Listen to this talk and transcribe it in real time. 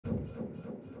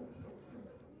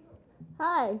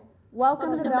Hi.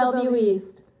 Welcome to Bellevue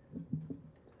East.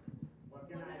 What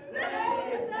can I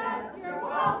say except you're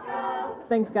welcome?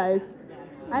 Thanks, guys.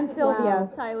 I'm Sylvia.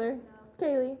 Wow. Tyler.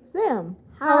 Kaylee. Sam.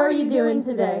 How are you doing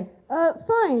today?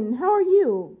 Fine. How are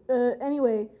you?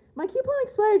 Anyway, my coupon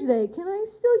expired today. Can I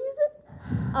still use it?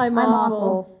 I'm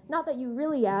awful. Not that you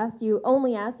really asked, you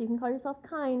only asked so you can call yourself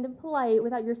kind and polite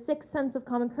without your sixth sense of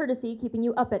common courtesy keeping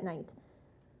you up at night.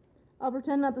 I'll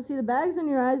pretend not to see the bags in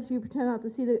your eyes if you pretend not to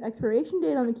see the expiration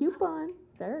date on the coupon.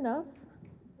 Fair enough.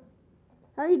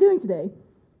 How are you doing today?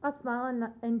 I'll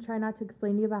smile and try not to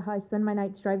explain to you about how I spend my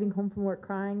nights driving home from work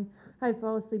crying. I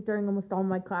fall asleep during almost all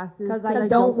my classes. Because I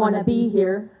don't want to be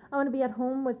here. I want to be at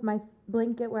home with my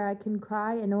blanket where I can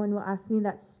cry and no one will ask me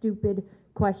that stupid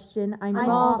question. I'm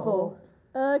awful.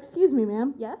 Excuse me,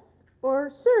 ma'am. Yes?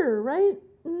 Or sir, right?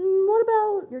 What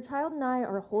about... Your child and I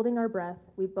are holding our breath.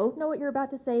 We both know what you're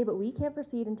about to say, but we can't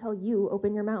proceed until you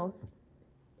open your mouth.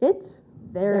 It?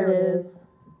 There it is.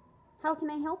 How can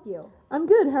I help you? I'm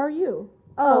good. How are you?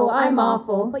 Oh, I'm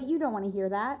awful. But you don't want to hear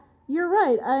that. You're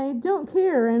right. I don't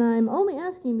care, and I'm only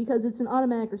asking because it's an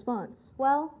automatic response.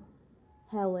 Well,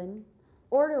 Helen,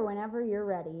 order whenever you're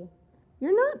ready.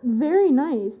 You're not very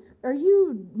nice. Are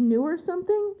you new or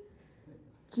something?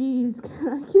 Jeez, can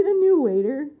I get a new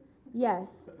waiter? Yes,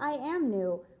 I am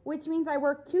new, which means I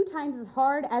work 2 times as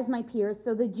hard as my peers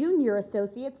so the junior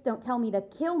associates don't tell me to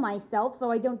kill myself, so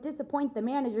I don't disappoint the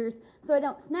managers, so I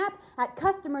don't snap at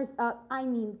customers,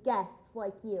 guests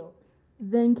like you.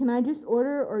 Then can I just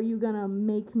order, or are you gonna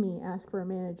make me ask for a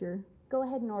manager? Go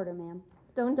ahead and order, ma'am.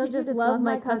 Don't you just love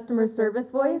my customer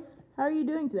service voice? How are you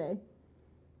doing today?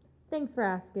 Thanks for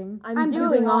asking. I'm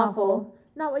doing awful.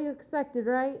 Not what you expected,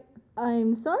 right?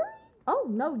 I'm sorry? Oh,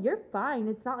 no, you're fine.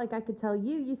 It's not like I could tell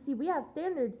you. You see, we have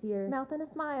standards here. Mouth and a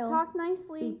smile. Talk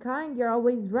nicely. Be kind. You're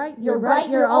always right. You're right,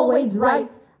 you're always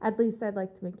right. At least I'd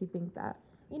like to make you think that.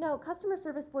 You know, customer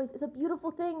service voice is a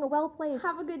beautiful thing, a well-placed.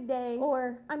 Have a good day.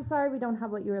 Or I'm sorry we don't have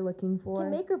what you were looking for.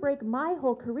 can make or break my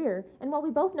whole career. And while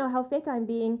we both know how fake I'm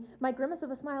being, my grimace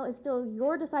of a smile is still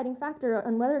your deciding factor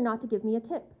on whether or not to give me a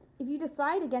tip. If you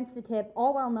decide against a tip,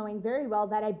 all while knowing very well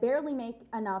that I barely make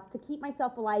enough to keep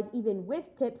myself alive even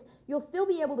with tips, you'll still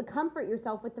be able to comfort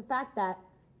yourself with the fact that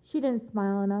She didn't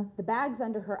smile enough. the bags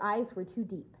under her eyes were too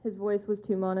deep. His voice was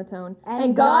too monotone.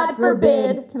 And God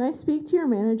forbid. Can I speak to your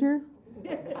manager?